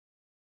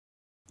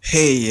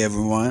Hey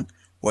everyone,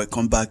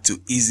 welcome back to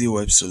Easy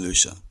Web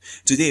Solution.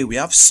 Today we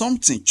have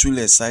something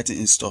truly exciting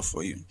in store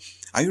for you.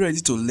 Are you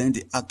ready to learn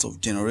the art of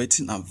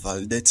generating and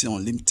validating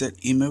unlimited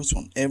emails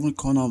from every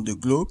corner of the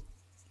globe?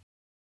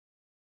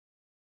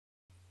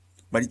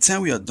 By the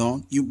time we are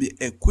done, you'll be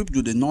equipped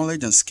with the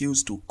knowledge and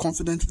skills to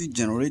confidently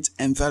generate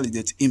and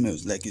validate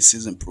emails like a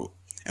seasoned pro.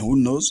 And who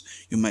knows,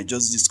 you might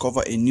just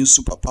discover a new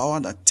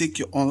superpower that takes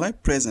your online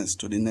presence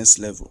to the next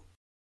level.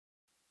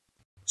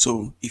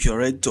 So, if you're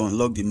ready to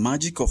unlock the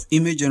magic of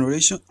email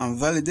generation and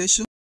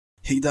validation,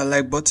 hit that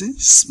like button,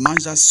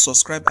 smash that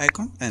subscribe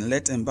icon, and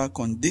let's embark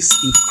on this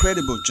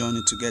incredible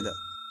journey together.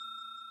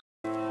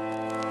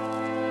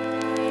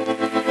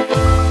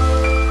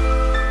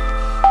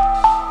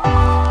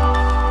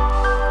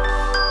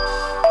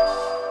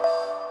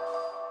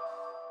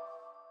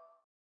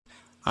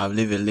 I'll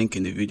leave a link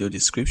in the video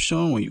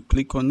description. When you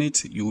click on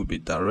it, you will be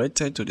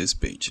directed to this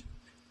page.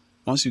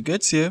 Once you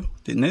get here,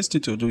 the next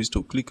thing to do is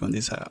to click on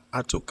this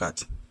Add to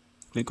Cart.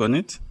 Click on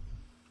it.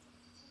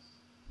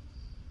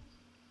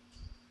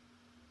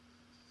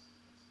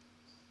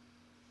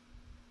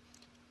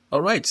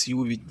 Alright, you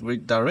will be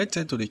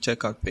redirected to the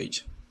checkout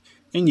page.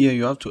 In here,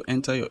 you have to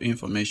enter your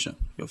information,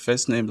 your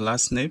first name,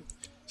 last name.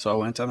 So I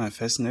will enter my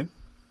first name,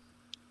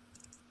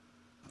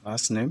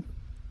 last name,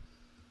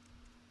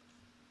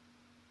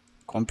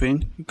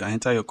 company. You can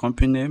enter your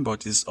company name,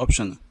 but it's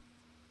optional.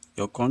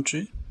 Your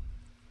country,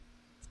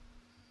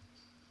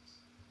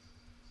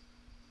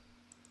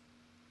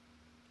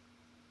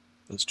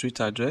 the street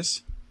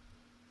address,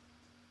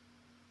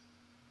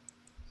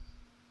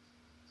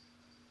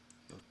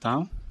 your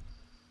town,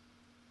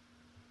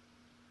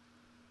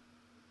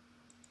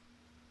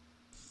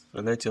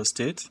 select your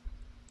state,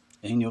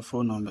 and your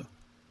phone number.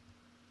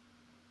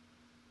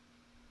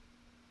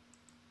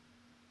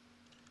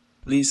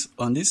 Please,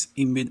 on this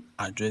email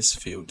address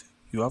field,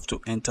 you have to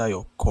enter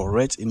your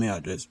correct email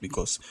address,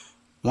 because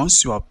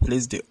once you have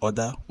placed the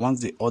order,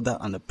 once the order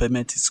and the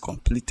payment is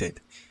completed,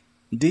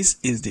 this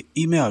is the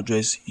email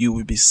address you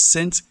will be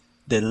sent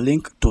the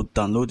link to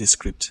download the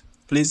script.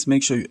 Please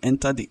make sure you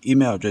enter the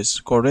email address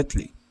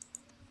correctly.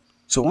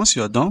 So once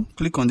you are done,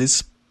 click on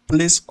this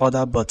place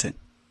order button.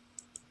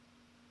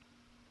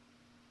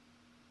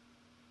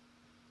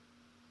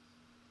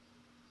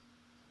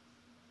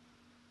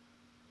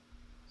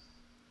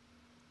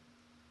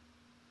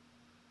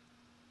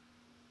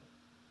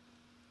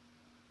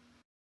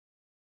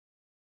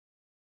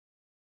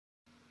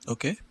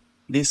 Okay,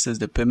 this is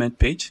the payment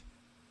page.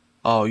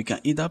 You can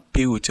either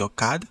pay with your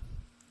card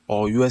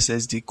or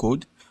USSD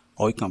code,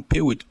 or you can pay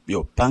with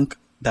your bank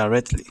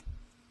directly.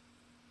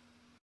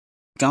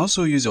 You can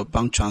also use your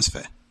bank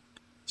transfer.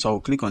 So I'll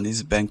click on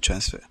this bank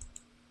transfer.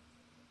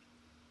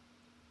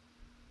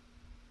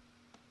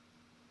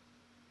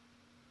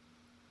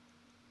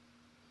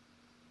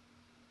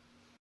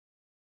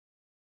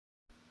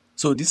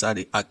 So these are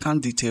the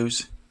account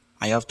details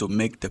I have to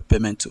make the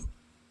payment to.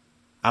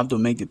 I have to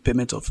make the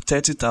payment of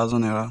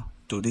 30,000 naira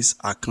to this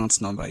account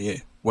number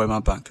here,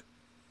 Wema Bank.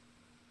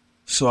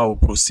 So I will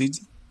proceed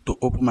to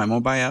open my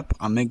mobile app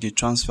and make the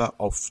transfer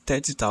of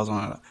 30,000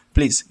 naira.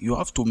 Please, you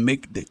have to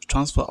make the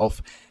transfer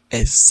of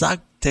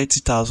exact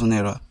 30,000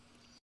 naira.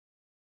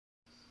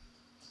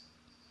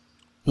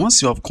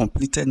 Once you have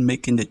completed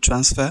making the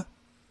transfer,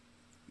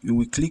 you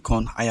will click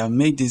on I have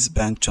made this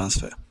bank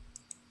transfer.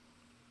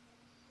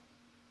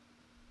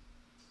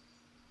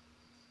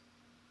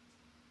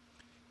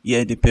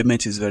 Here the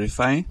payment is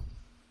verifying.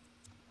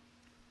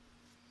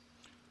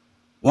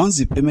 Once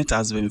the payment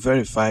has been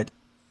verified,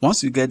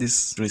 once you get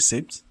this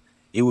receipt,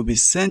 it will be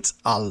sent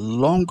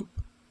along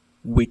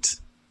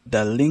with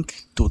the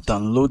link to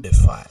download the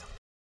file.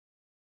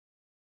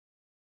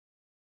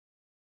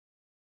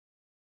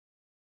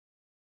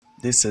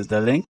 This is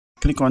the link.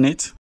 Click on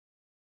it.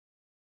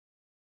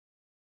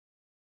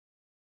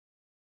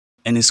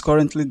 And it's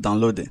currently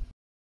downloading.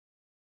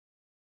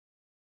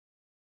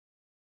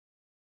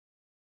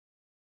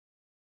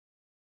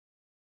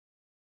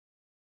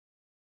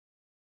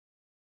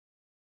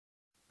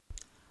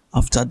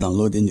 After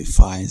downloading the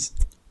files,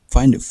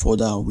 find the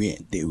folder where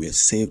they were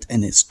saved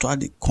and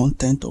extract the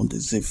content on the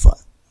zip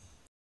file.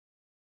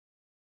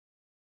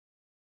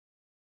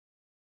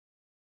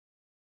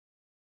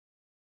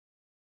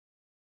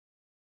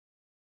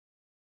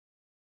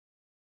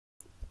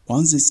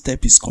 Once this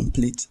step is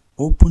complete,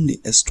 open the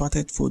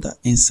extracted folder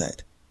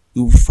inside.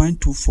 You will find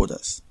two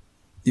folders.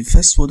 The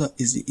first folder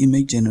is the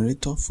image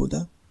generator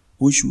folder,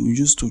 which we will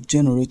use to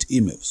generate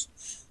emails.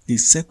 The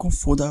second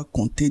folder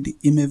contains the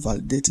email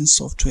validating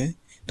software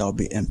that will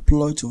be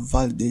employed to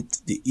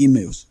validate the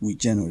emails we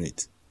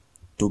generate.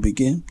 To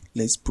begin,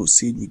 let's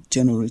proceed with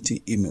generating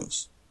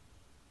emails.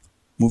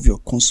 Move your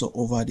cursor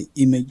over the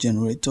image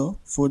generator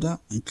folder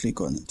and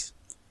click on it.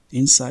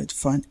 Inside,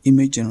 find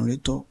image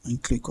generator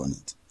and click on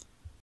it.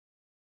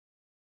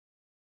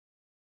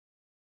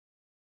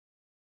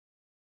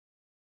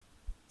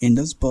 In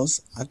this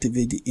box,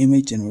 activate the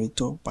image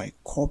generator by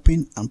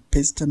copying and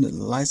pasting the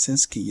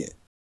license key here.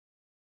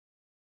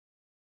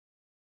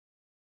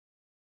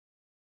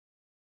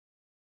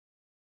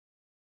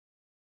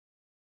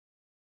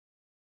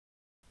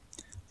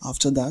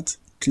 After that,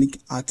 click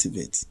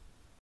Activate.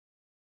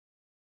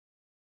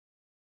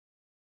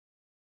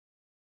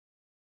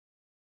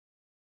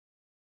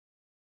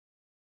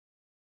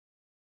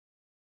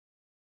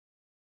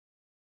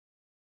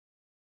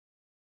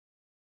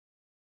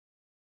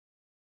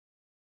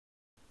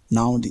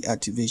 Now the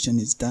activation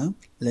is done.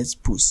 Let's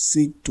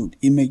proceed to the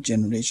image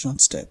generation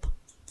step.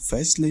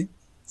 Firstly,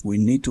 we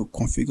need to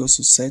configure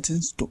some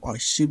settings to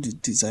achieve the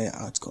desired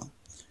outcome.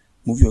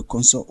 Move your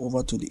cursor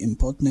over to the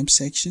import name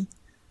section.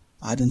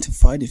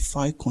 Identify the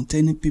file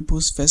containing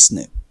people's first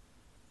name.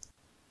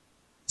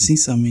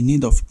 Since I'm in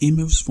need of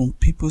emails from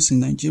peoples in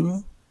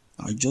Nigeria,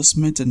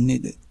 adjustments are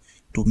needed.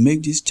 To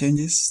make these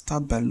changes,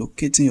 start by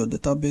locating your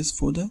database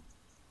folder.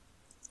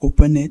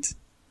 Open it.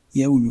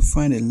 Here we will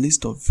find a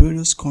list of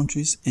various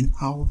countries and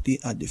how they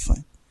are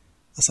defined.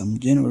 As I'm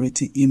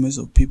generating emails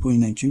of people in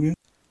Nigeria,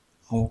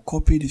 I will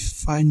copy the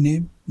file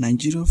name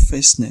Nigeria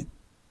first name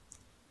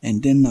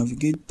and then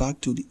navigate back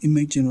to the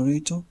image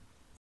generator.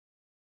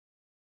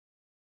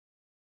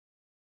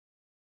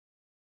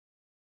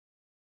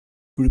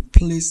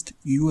 Replace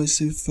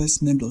USA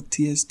first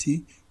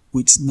name.txt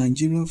with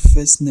Nigeria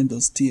first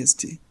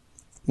name.txt.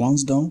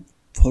 Once done,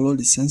 follow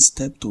the same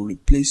step to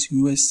replace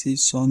USA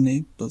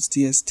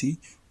surname.txt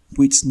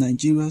with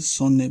Nigeria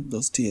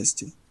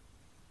surname.txt.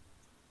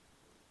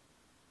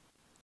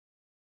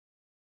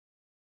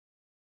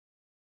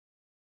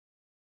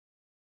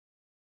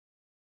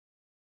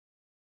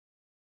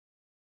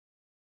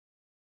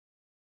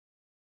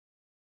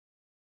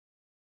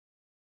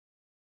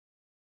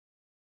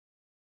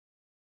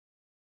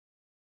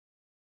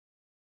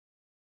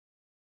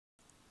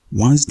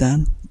 Once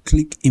done,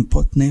 click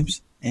Import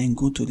Names and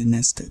go to the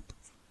next step.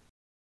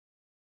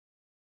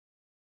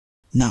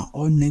 Now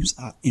all names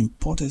are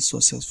imported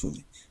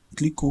successfully.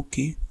 Click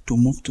OK to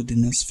move to the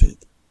next field.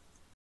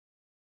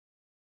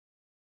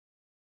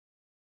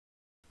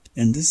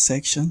 In this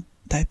section,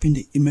 type in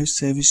the email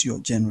service you are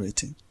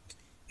generating.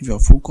 If you are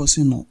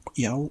focusing on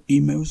Yahoo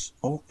emails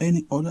or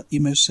any other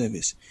email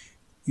service,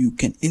 you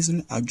can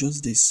easily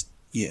adjust this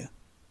here.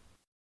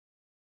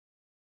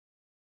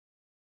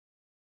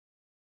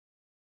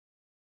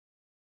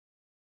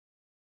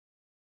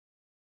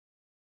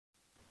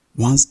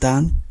 Once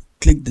done,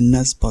 click the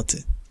Next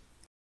button.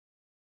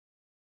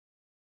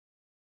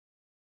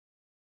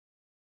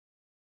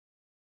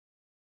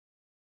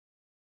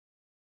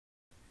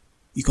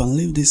 You can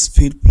leave this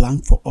field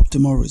blank for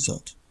optimal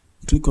result.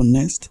 Click on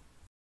Next.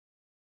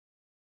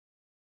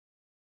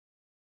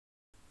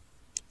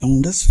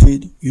 On this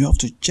field, you have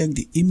to check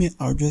the email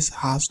address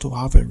has to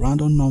have a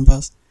random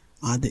numbers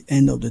at the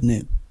end of the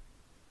name.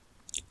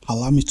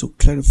 Allow me to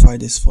clarify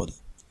this further.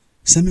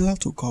 Similar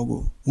to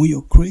Google, when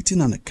you're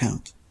creating an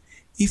account,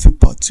 if a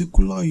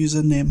particular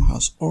username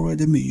has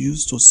already been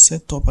used to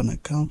set up an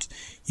account,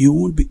 you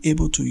won't be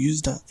able to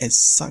use that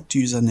exact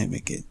username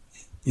again.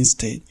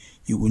 Instead,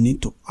 you will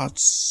need to add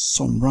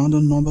some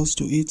random numbers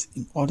to it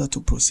in order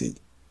to proceed.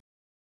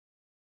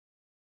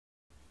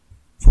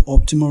 For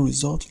optimal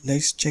result,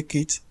 let's check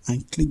it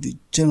and click the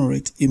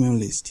Generate Email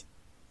List.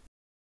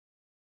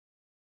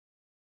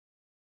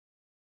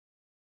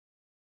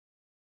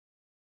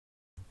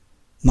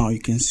 Now you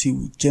can see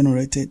we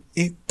generated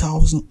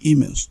 8,000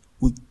 emails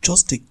with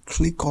just a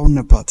click on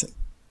the button.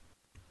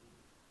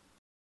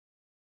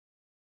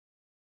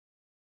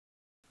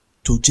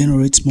 To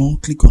generate more,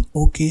 click on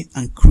OK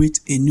and create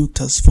a new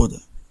test folder.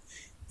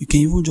 You can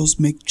even just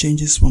make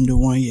changes from the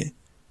one here,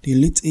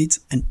 delete it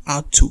and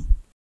add 2.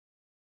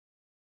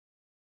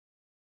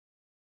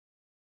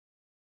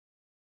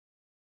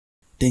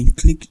 Then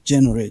click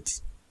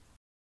Generate.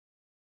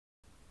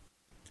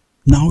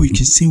 Now you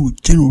can see we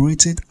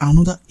generated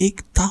another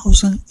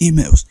 8,000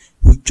 emails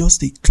with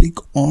just a click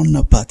on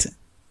the button.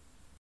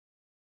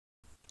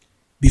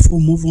 Before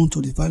moving on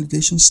to the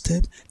validation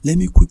step, let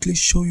me quickly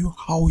show you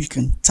how you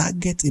can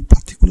target a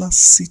particular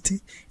city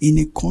in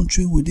a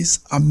country with this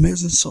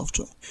amazing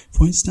software.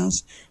 For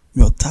instance,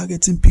 we are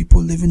targeting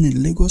people living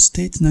in Lagos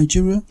State,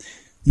 Nigeria.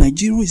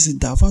 Nigeria is a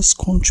diverse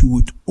country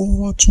with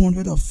over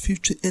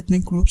 250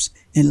 ethnic groups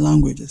and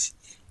languages,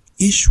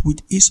 each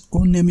with its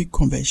own naming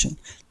convention.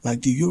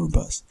 Like the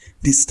Yorubas,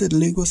 the state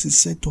Lagos is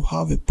said to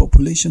have a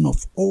population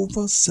of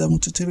over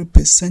 73%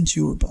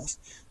 Yorubas.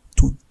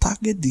 To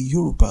target the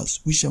Yorubas,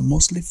 which are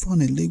mostly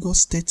found in Lagos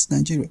State,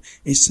 Nigeria,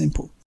 is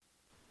simple.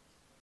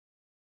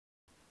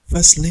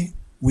 Firstly,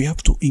 we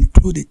have to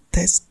include a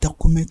test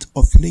document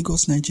of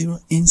Lagos, Nigeria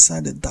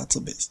inside the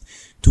database.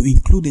 To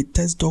include a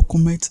test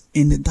document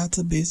in the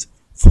database,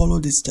 follow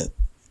this step.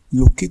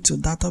 Locate your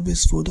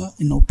database folder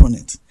and open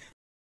it.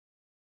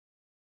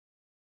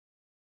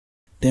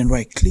 Then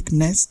right-click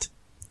Next,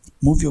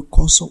 move your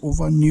cursor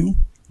over New,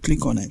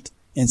 click on it,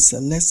 and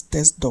select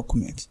Test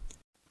Document.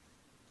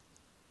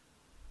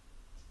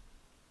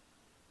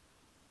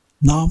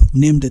 Now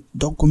name the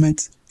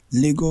document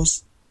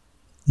Lagos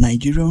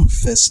Nigeria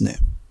First Name.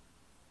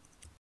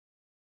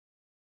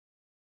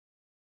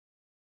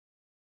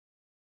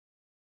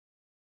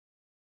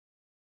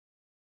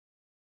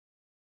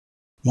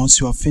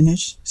 Once you are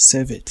finished,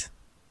 save it.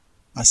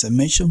 As I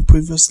mentioned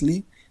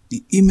previously,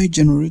 The image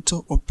generator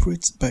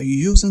operates by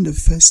using the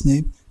first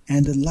name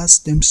and the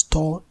last name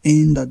stored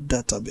in the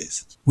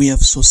database. We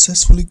have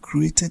successfully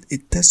created a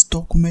test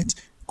document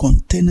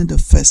containing the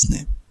first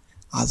name.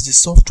 As the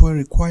software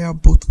requires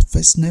both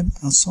first name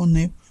and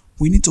surname,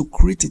 we need to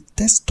create a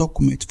test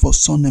document for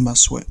surname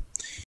as well.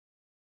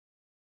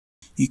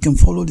 You can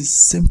follow the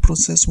same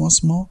process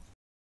once more,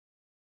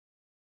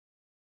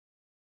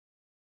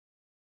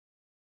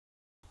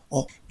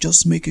 or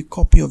just make a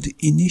copy of the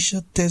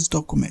initial test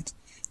document.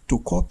 To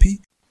copy,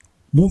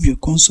 move your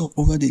cursor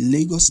over the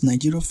Lagos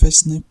Nigeria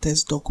first name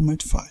test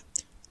document file.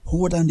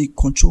 Hold down the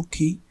Ctrl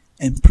key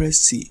and press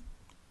C.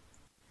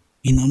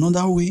 In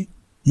another way,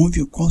 move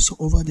your cursor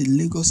over the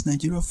Lagos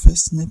Nigeria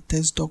first name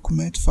test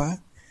document file,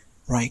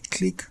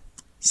 right-click,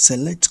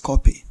 select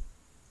copy,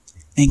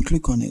 and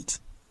click on it.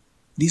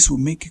 This will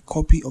make a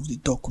copy of the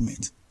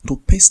document. To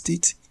paste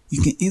it, you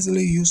can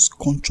easily use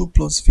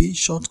Ctrl+V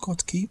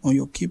shortcut key on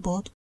your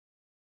keyboard.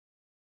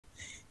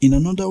 In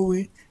another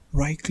way,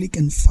 right-click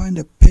and find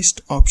the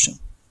paste option.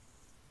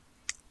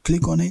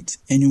 Click on it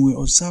and you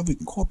will observe a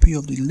copy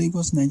of the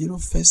Lagos Nigeria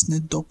first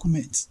name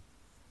document.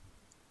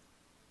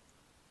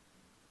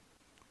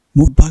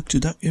 Move back to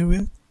that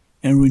area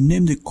and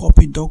rename the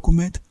copy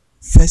document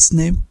first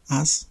name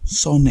as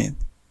surname.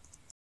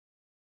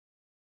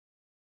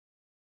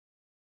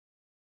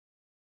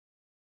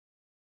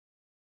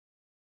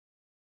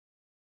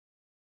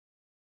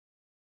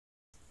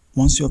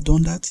 Once you have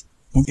done that,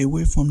 move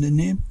away from the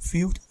name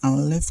field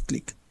and left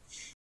click.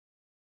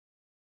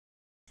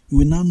 You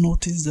will now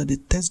notice that the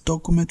test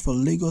document for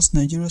Lagos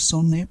Nigeria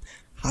surname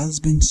has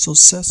been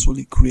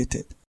successfully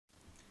created.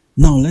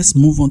 Now let's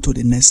move on to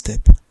the next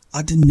step,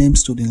 adding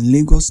names to the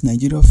Lagos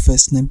Nigeria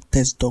first name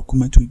test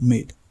document we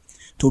made.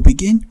 To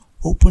begin,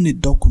 open the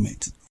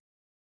document.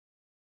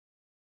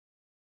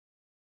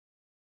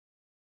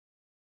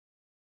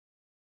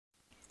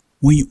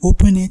 When you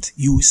open it,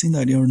 you will see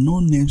that there are no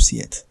names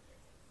yet.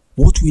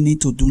 What we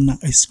need to do now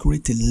is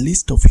create a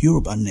list of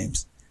Yoruba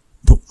names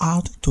to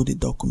add to the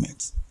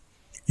document.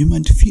 You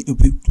might feel a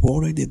bit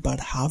worried about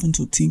having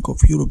to think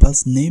of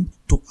Yoruba's name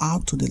to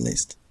add to the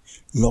list.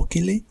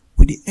 Luckily,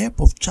 with the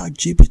help of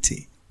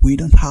ChatGPT, we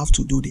don't have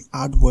to do the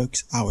hard work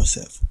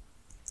ourselves.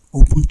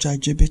 Open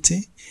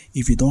ChatGPT.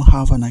 If you don't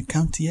have an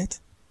account yet,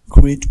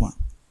 create one.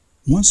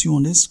 Once you're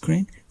on this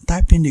screen,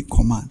 type in the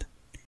command.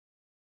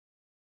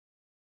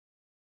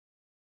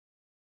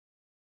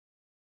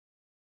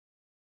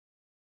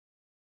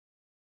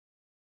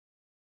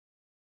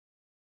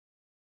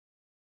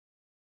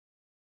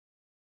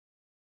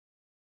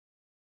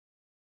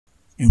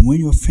 And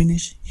when you're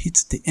finished, hit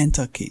the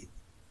enter key.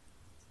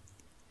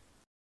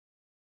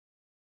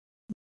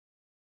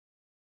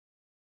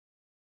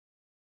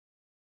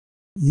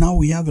 Now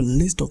we have a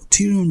list of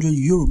 300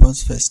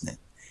 Yoruba's first name.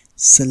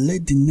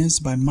 Select the names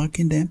by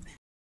marking them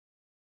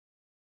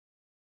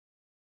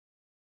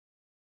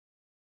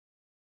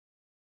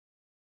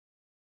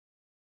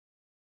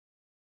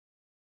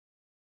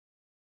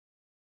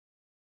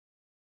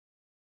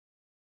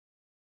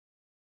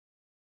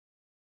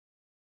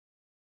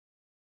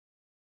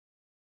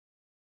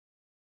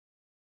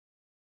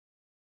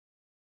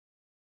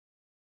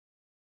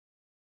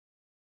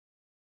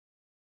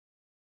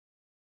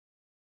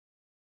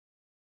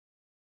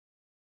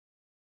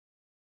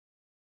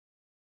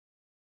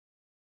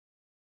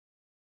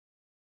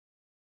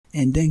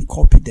and then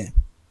copy them.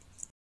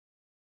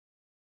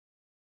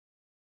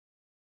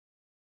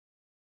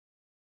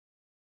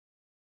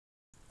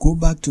 Go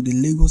back to the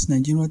Lagos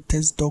Nigeria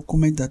test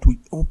document that we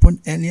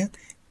opened earlier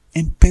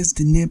and paste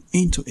the name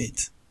into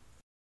it.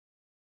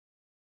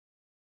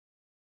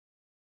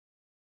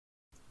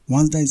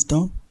 Once that is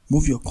done,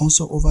 move your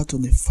cursor over to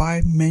the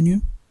File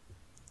menu,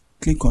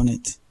 click on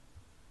it.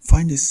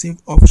 Find the Save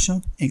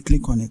option and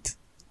click on it.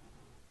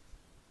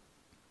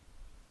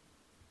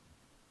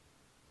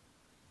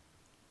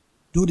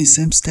 Do the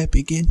same step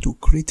again to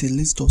create a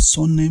list of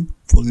surname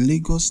for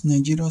Lagos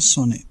Nigeria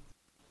surname.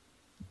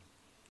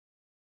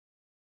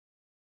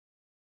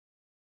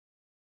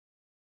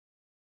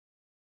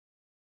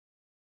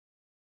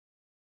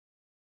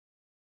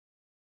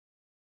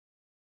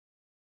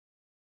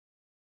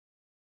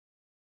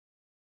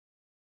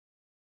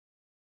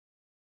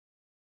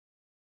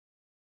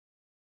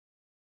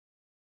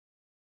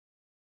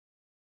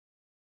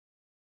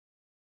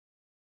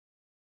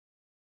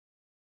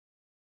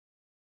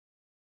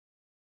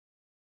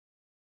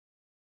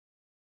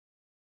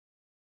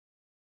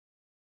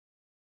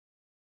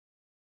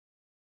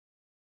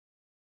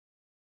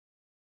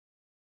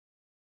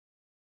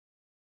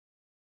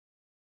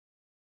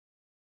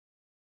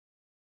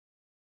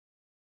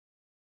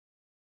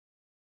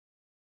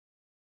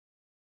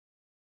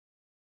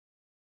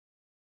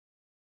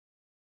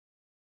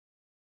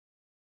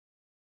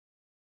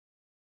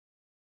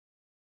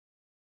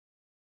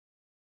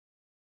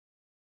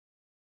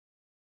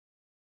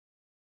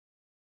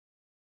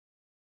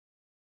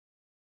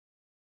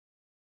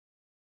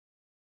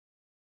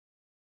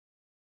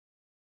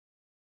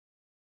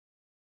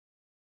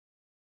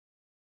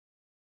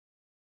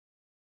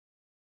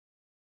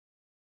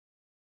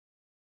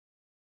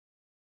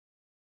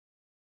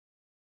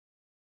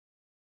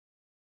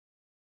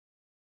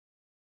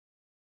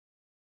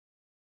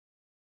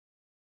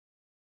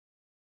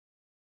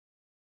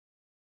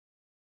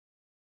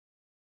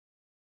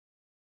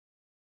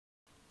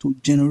 To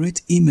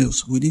generate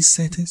emails with these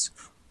settings,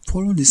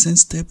 follow the same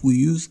step we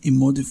use in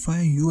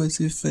modifying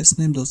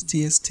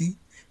usafirstname.txt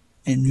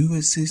and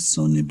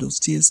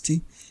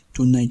usasurname.txt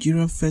to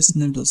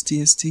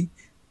nigerianfirstname.txt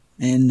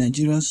and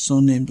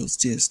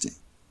nigeriansurname.txt.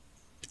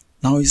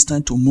 Now it's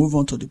time to move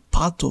on to the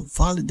part of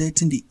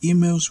validating the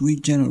emails we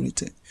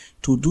generated.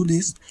 To do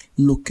this,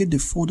 locate the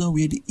folder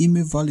where the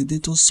email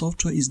validator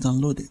software is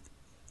downloaded.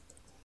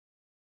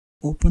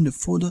 Open the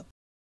folder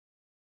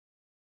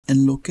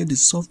and locate the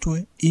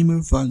software email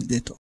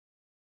validator.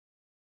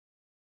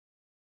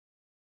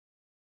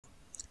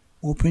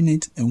 Open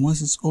it, and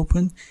once it's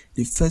open,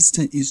 the first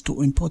thing is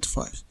to import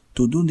files.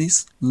 To do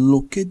this,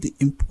 locate the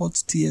import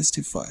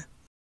txt file.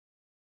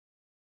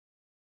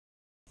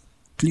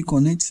 Click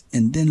on it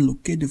and then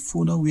locate the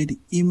folder where the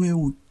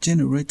email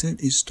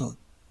generated is stored.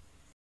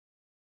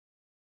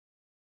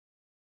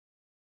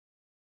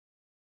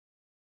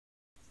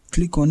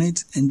 Click on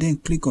it and then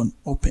click on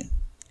Open.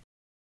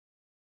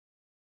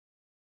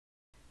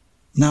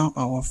 Now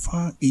our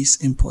file is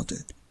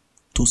imported.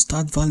 To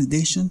start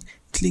validation,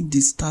 click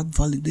the Start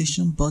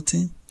Validation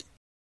button.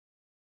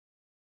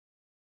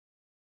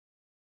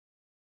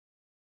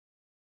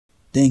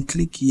 Then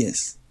click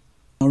Yes.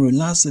 Now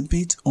relax a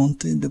bit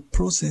until the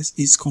process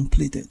is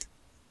completed.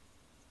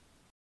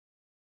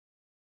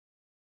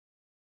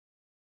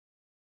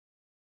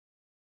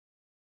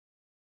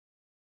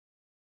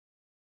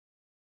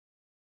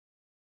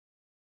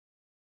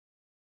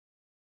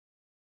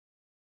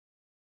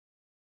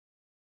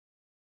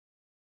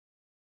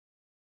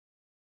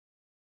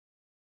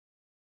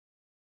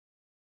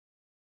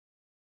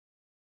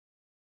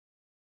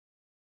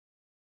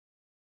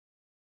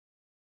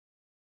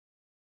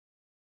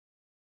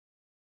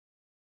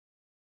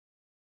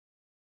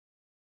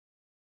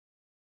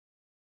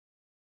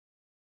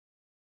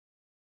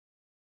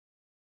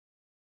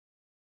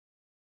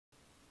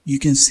 You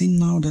can see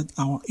now that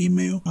our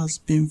email has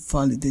been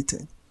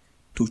validated.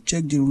 To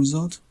check the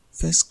result,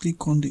 first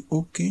click on the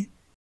OK.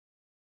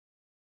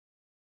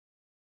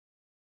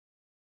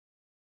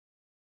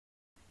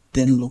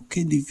 Then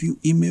locate the View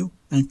Email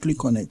and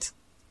click on it.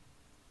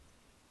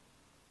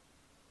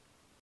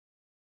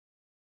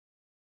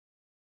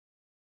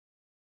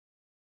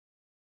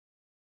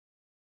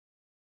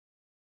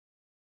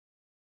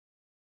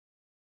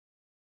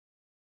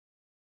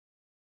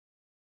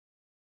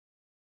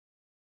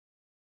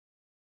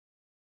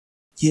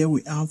 Here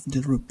we have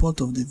the report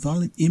of the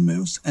valid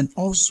emails and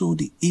also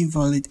the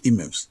invalid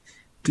emails.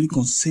 Click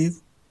on Save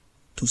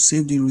to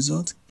save the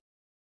result.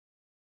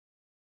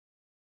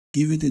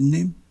 Give it a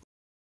name.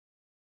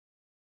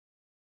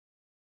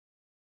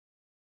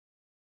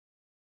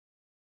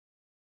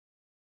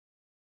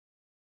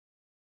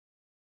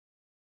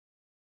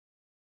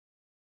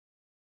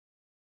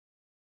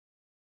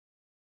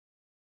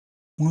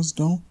 Once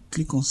done,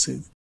 click on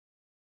Save.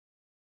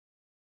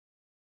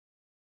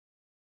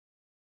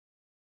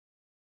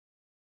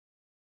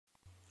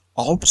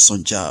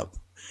 Awesome job!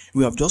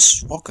 We have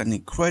just walked an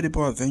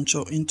incredible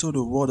adventure into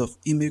the world of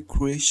email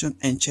creation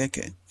and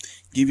checking.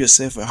 Give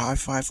yourself a high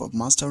five for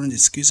mastering the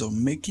skills of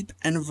making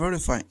and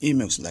verifying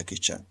emails like a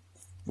champ.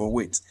 But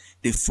wait,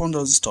 the fun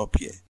doesn't stop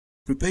here.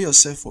 Prepare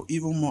yourself for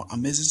even more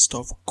amazing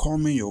stuff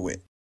coming your way.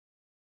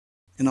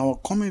 In our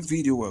coming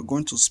video, we're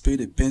going to spill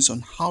the beans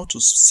on how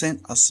to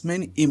send as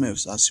many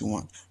emails as you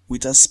want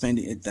without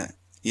spending a dime.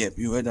 Yep,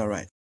 you heard that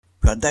right.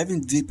 We are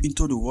diving deep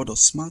into the world of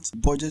smart,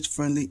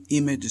 budget-friendly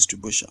email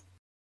distribution.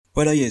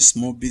 Whether you're a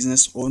small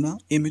business owner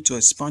aiming to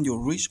expand your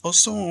reach or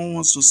someone who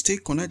wants to stay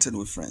connected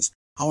with friends,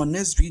 our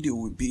next video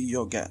will be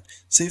your guide.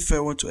 Say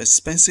farewell to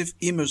expensive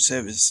email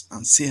service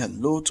and say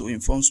hello to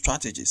informed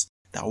strategies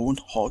that won't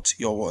hurt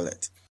your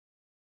wallet.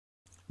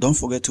 Don't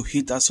forget to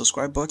hit that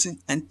subscribe button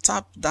and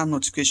tap that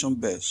notification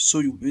bell so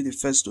you'll be the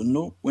first to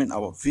know when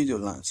our video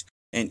lands.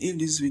 And if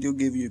this video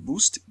gave you a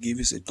boost, give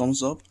us a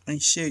thumbs up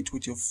and share it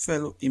with your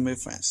fellow email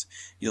fans.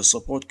 Your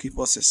support keeps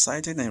us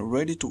excited and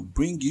ready to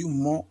bring you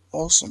more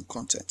awesome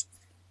content.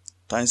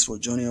 Thanks for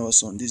joining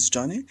us on this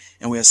journey,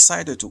 and we're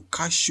excited to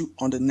catch you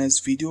on the next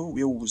video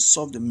where we will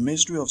solve the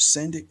mystery of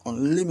sending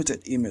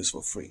unlimited emails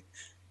for free.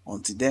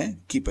 Until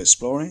then, keep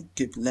exploring,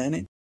 keep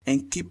learning,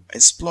 and keep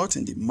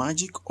exploiting the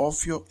magic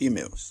of your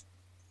emails.